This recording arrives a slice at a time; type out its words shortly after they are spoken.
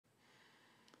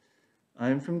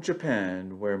I'm from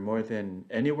Japan, where more than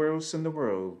anywhere else in the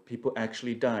world, people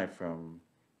actually die from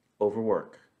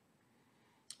overwork.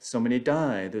 So many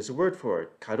die, there's a word for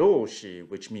it, karoshi,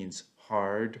 which means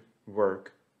hard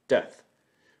work, death,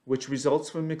 which results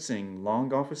from mixing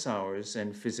long office hours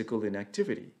and physical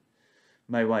inactivity.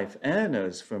 My wife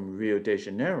Anna's from Rio de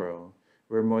Janeiro,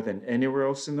 where more than anywhere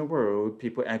else in the world,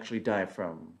 people actually die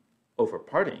from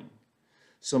overpartying.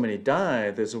 So many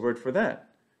die, there's a word for that,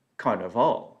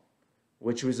 carnaval,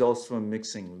 which results from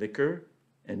mixing liquor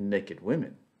and naked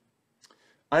women.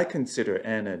 I consider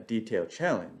Anna detail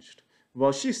challenged,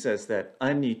 while she says that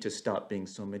I need to stop being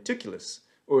so meticulous,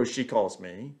 or as she calls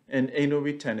me, an anal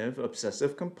retentive,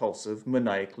 obsessive compulsive,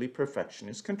 maniacally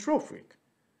perfectionist control freak.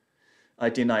 I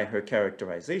deny her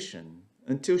characterization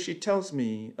until she tells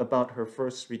me about her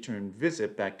first return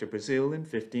visit back to Brazil in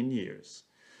 15 years.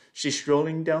 She's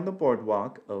strolling down the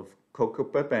boardwalk of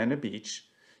Copacabana Beach.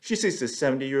 She sees a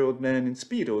 70-year-old man in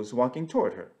Speedos walking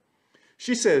toward her.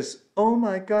 She says, "Oh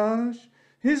my gosh,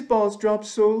 his balls dropped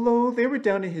so low they were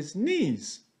down to his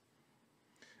knees."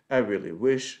 I really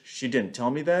wish she didn't tell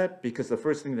me that, because the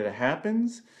first thing that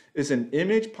happens is an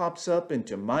image pops up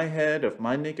into my head of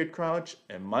my naked crouch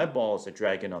and my balls are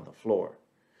dragging on the floor.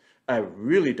 I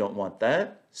really don't want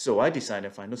that, so I decide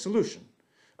to find a solution.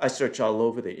 I search all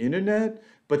over the internet,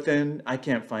 but then I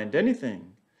can't find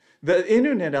anything. The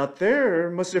internet out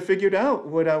there must have figured out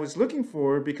what I was looking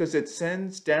for, because it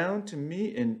sends down to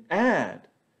me an ad.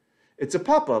 It's a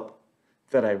pop-up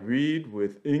that I read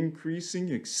with increasing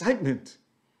excitement.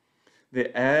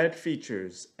 The ad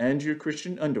features Andrew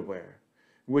Christian underwear,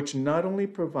 which not only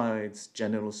provides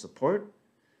genital support,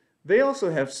 they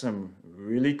also have some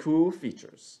really cool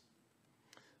features.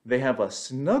 They have a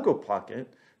snuggle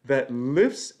pocket that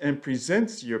lifts and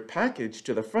presents your package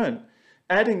to the front,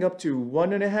 adding up to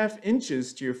 1.5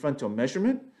 inches to your frontal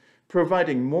measurement,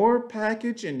 providing more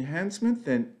package enhancement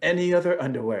than any other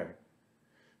underwear.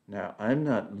 Now, I'm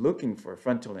not looking for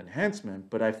frontal enhancement,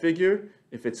 but I figure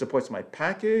if it supports my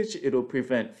package, it'll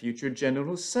prevent future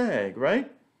genital sag,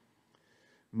 right?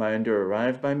 My under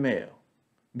arrived by mail.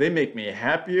 They make me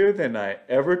happier than I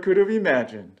ever could have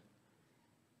imagined.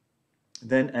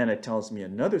 Then Anna tells me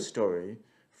another story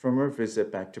from her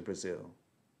visit back to Brazil.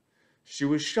 She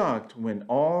was shocked when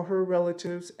all her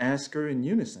relatives asked her in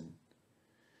unison,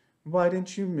 "Why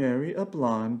didn't you marry a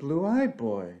blonde, blue-eyed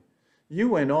boy? You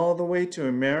went all the way to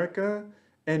America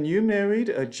and you married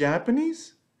a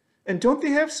Japanese? And don't they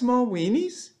have small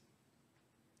weenies?"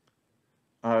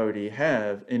 I already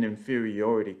have an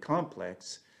inferiority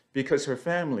complex because her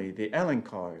family, the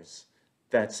Alancars,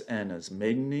 that's Anna's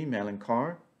maiden name,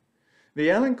 Alencar. The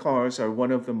Alancars are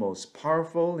one of the most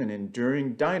powerful and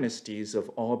enduring dynasties of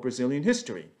all Brazilian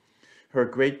history. Her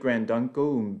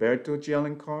great-granduncle Humberto de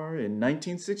Alencar in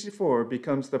 1964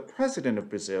 becomes the president of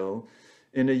Brazil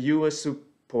in a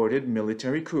U.S.-supported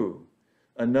military coup.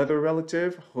 Another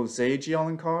relative, José de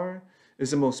Alencar,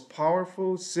 is the most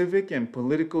powerful civic and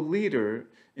political leader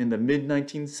in the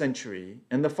mid-19th century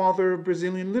and the father of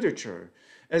Brazilian literature,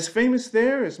 as famous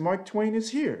there as Mark Twain is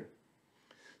here.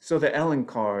 So the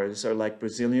Alancars are like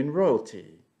Brazilian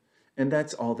royalty, and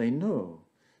that's all they know.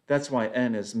 That's why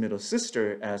Anna's middle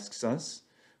sister asks us,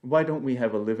 why don't we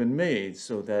have a live-in maid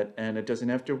so that Anna doesn't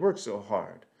have to work so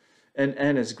hard? And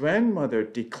Anna's grandmother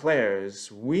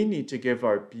declares we need to give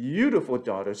our beautiful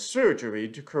daughter surgery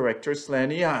to correct her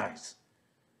slanty eyes.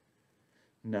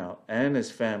 Now, Anna's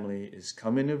family is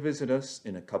coming to visit us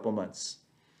in a couple months.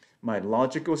 My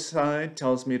logical side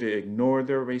tells me to ignore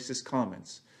their racist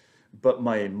comments, but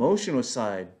my emotional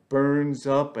side burns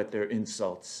up at their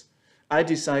insults. I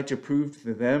decide to prove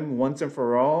to them once and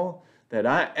for all that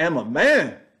I am a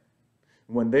man.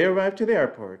 When they arrive to the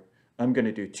airport, I'm going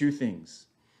to do two things.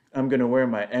 I'm going to wear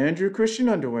my Andrew Christian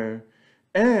underwear,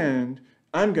 and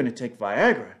I'm going to take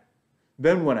Viagra.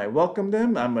 Then when I welcome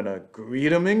them, I'm going to greet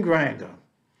them and grind them.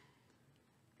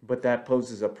 But that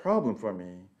poses a problem for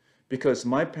me, because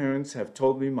my parents have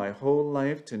told me my whole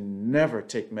life to never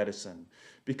take medicine,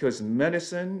 because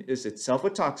medicine is itself a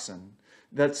toxin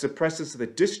that suppresses the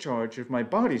discharge of my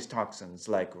body's toxins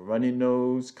like runny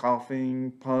nose,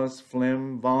 coughing, pus,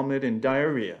 phlegm, vomit, and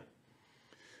diarrhea.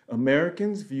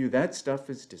 Americans view that stuff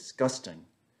as disgusting.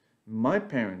 My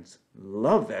parents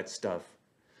love that stuff.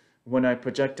 When I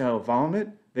projectile vomit,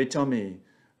 they tell me,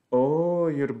 "Oh,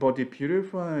 your body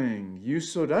purifying, you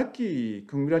so lucky,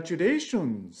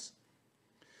 congratulations."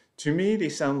 To me, they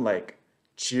sound like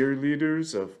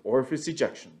cheerleaders of orifice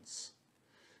ejections.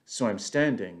 So I'm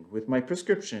standing with my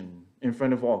prescription in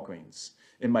front of Walgreens.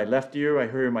 In my left ear, I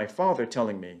hear my father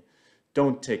telling me,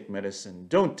 "Don't take medicine,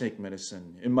 don't take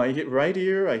medicine." In my right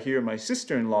ear, I hear my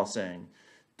sister-in-law saying,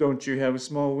 Don't you have a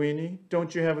small weenie?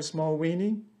 Don't you have a small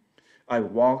weenie? I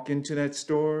walk into that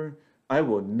store. I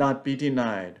will not be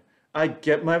denied. I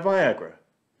get my Viagra.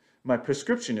 My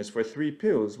prescription is for 3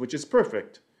 pills, which is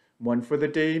perfect. One for the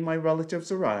day my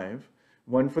relatives arrive,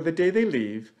 one for the day they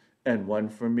leave, and one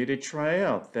for me to try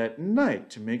out that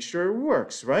night to make sure it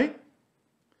works, right?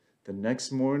 The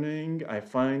next morning, I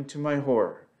find to my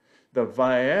horror, the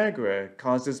Viagra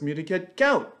causes me to get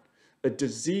gout, a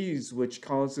disease which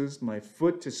causes my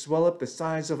foot to swell up the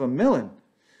size of a melon.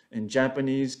 In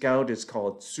Japanese, gout is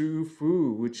called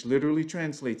tsufu, which literally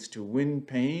translates to wind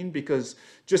pain because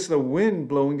just the wind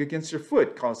blowing against your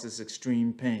foot causes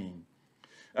extreme pain.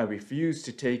 I refuse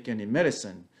to take any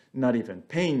medicine, not even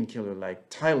painkiller like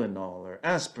Tylenol or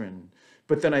aspirin.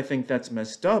 But then I think that's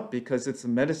messed up because it's the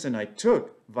medicine I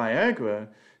took, Viagra,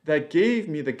 that gave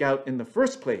me the gout in the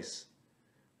first place.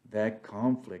 That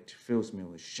conflict fills me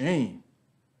with shame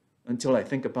until I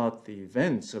think about the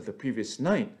events of the previous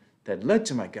night that led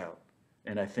to my gout,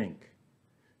 and I think,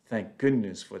 thank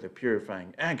goodness for the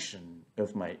purifying action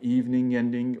of my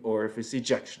evening-ending orifice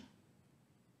ejection.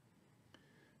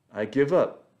 I give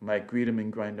up my greet 'em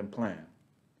and grind 'em plan.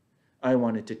 I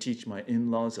wanted to teach my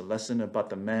in-laws a lesson about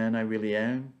the man I really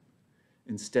am.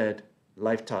 Instead,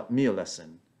 life taught me a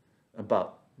lesson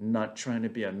about not trying to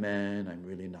be a man I'm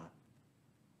really not.